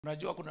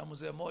Unajua kuna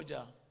mzee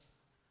mmoja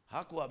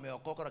hakuwa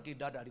ameokoka lakini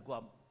dada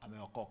alikuwa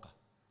ameokoka.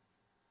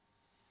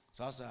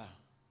 Sasa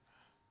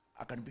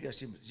akanipigia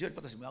simu. Sio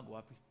nilipata simu yangu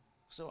wapi?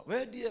 Sasa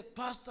wewe ndiye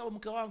pastor wa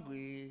mke wangu.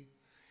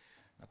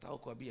 Nataka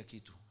kuambia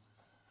kitu.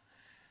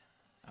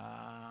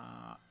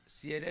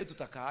 Sielewi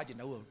tutakaaje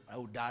na huyo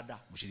dada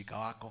mshirika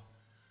wako.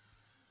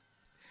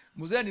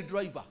 Mzee ni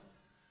driver.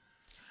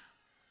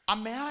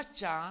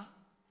 Ameacha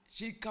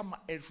shilingi kama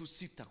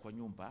 6,000 kwa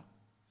nyumba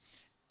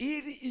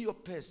ili hiyo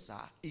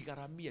pesa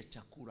igharamie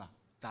chakula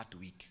that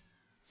week.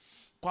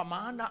 Kwa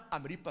maana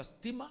amelipa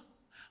stima,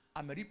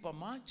 amelipa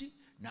maji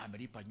na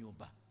amelipa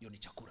nyumba. Hiyo ni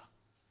chakula.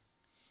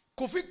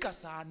 Kufika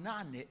saa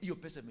 8 hiyo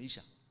pesa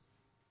imeisha.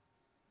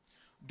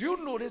 Do you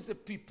notice the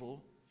people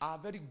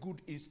are very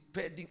good in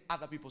spending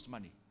other people's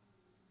money?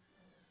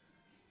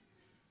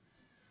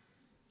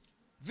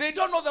 They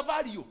don't know the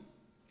value.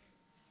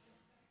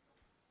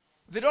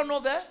 They don't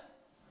know the...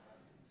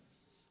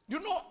 You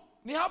know,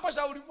 ni hapa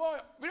shauri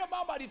moyo. Vile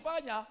mama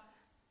alifanya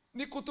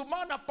ni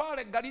kutumana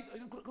pale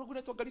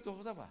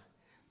Galito sasa.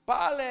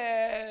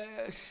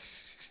 Pale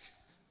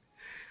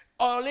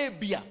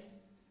Olebia.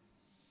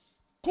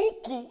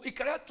 Kuku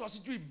ikaletwa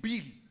sijui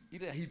bili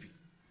ile ya hivi.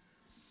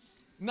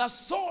 Na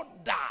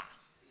soda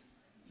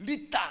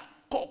lita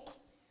Coke.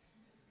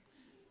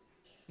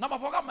 Na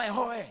mapoka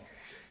maehoe.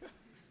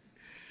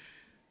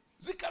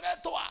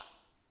 Zikaletwa.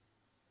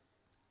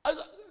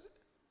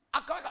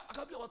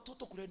 Akabia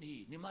watoto kuleni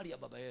hii ni mali ya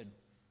baba yenu.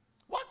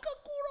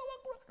 Wakakula.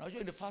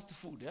 Unajua ni fast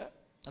food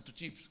na tu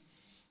chips.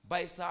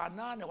 By saa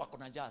 8 wako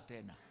na njaa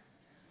tena.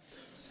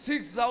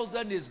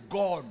 6,000 is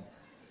gone.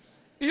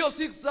 Hiyo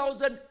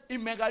 6,000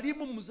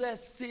 imegharimu mzee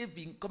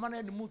saving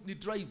kama ni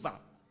driver.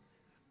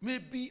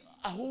 Maybe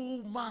a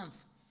whole month.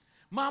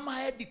 Mama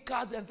had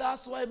kazi and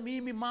that's why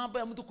mimi mambo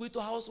ya mtu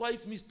kuitwa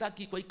housewife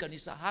mistaki kwa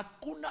kanisa.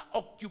 Hakuna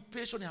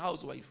occupation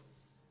housewife.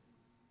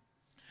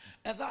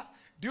 And that,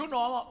 do you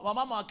know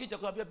mama akija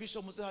kuambia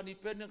bishop mzee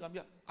hanipendi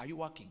ngambia are you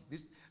working?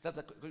 That's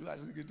a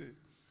good day.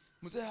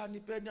 Mzee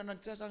hanipendi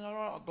ananitesa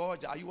na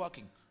goja are you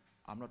working?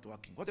 I'm not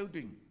working. What are you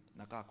doing?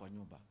 Nakaa kwa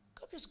nyumba.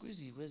 Kabla siku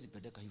hizi huwezi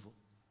pedeka hivyo.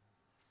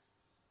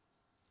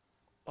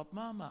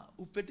 Mama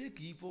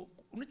upedeki hivyo.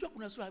 Unajua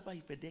kuna sura hapa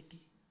ipedeki.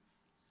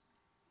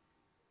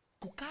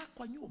 Kukaa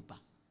kwa nyumba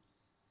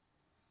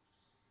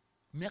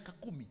miaka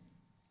 10.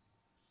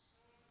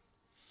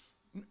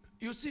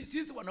 You see,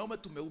 sisi wanaume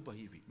tumeuba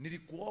hivi.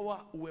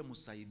 Nilikuoa uwe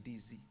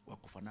msaidizi wa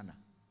kufanana.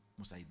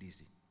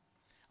 Msaidizi.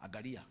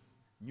 Angalia,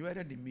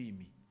 nywele ni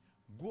mimi.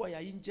 Nguo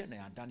ya nje na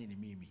ya ndani ni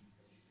mimi.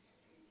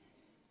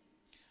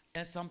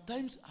 And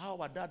sometimes hawa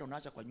wadada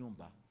unaacha kwa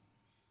nyumba.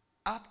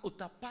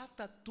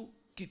 Utapata tu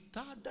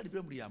kitanda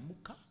vile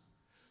mliamuka.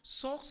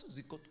 Socks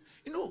ziko.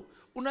 You know,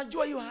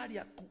 unajua hiyo hali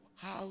ya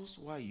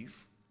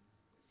housewife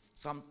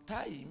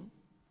sometime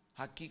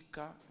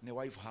hakika ni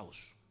wife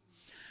house.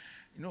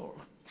 You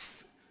know,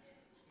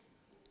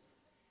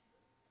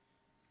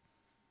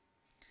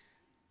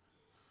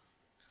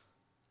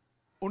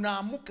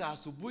 unaamuka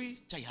asubuhi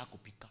chai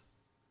hakupika.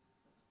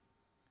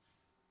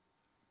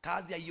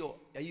 Kazi ya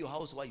hiyo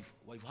housewife,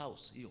 wife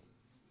house hiyo.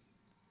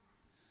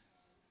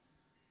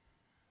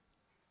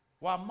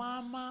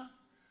 Wamama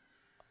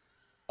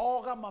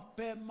oga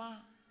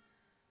mapema,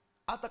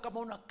 hata kama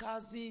una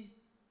kazi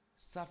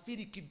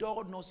safiri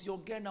kidogo na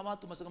usiongee na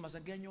watu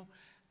masengenyo.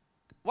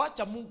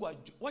 Wacha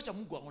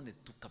Mungu aone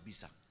tu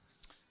kabisa.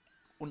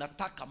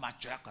 Unataka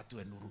macho yako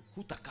atoe nuru.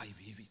 Hutakaa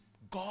hivi.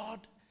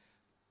 God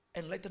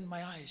enlighten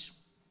my eyes.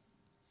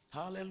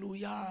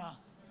 Hallelujah.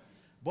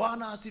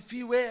 Bwana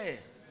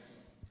asifiwe.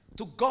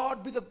 To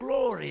God be the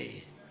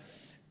glory.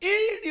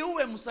 Ili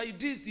uwe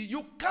msaidizi,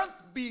 you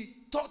can't be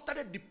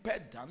totally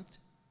dependent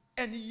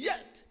and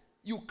yet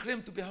you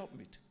claim to be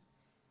helpmate.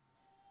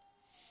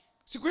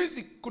 Siku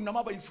hizi kuna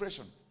mambo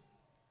inflation.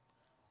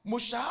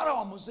 Mshahara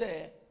wa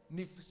mzee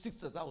ni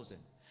 60,000.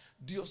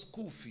 Ndio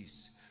school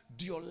fees,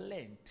 ndio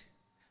rent.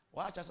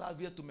 Wacha sasa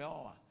vile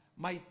tumeoa.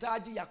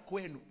 Mahitaji ya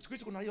kwenu. Siku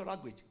hizi kuna hiyo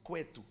language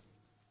kwetu.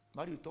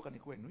 Mali utoka ni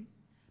kwenu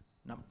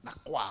na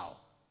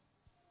kwao.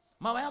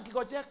 Mama yako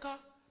kigojeka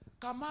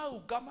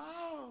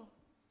Kamau.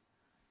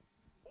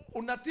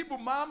 Unatibu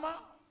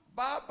mama,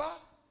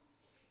 baba,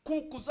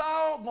 kuku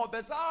zao,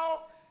 ng'ombe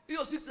zao,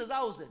 hiyo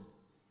 60,000.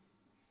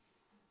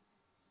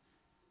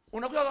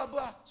 Unakuja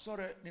kwamba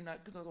sorry nina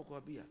kitu nataka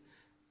kukuambia.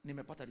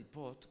 Nimepata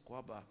report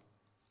kwamba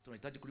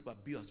tunahitaji kulipa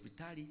bill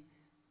hospitali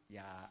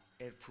ya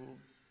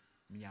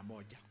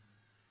 1,100.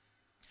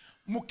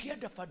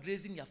 Mkienda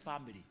fundraising ya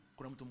family,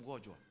 kuna mtu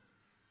mgonjwa.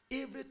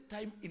 Every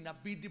time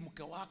inabidi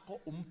mke wako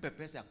umpe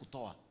pesa ya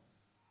kutoa.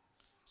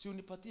 Si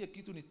unipatie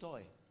kitu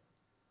nitoe.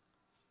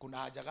 Kuna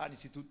haja gani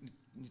si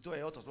nitoe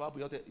yote sababu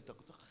yote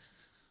itakutoka.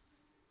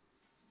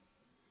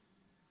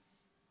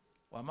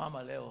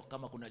 Wamama leo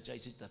kama kuna chai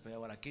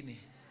sitapewa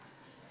lakini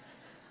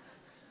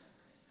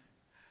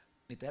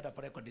nitaenda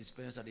pale kwa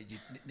dispenser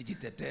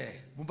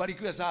nijitetee.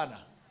 Mbarikiwe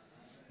sana.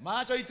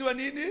 Macho itwe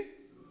nini?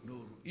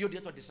 Nuru. Hiyo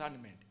ndio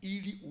discernment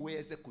ili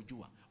uweze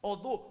kujua.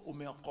 Although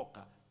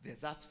umeokoka, there's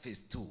that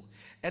phase 2.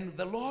 And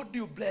the Lord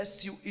will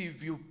bless you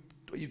if you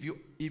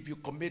if you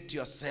commit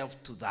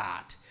yourself to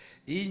that.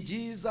 In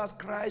Jesus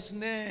Christ's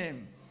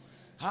name.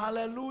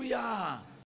 Hallelujah.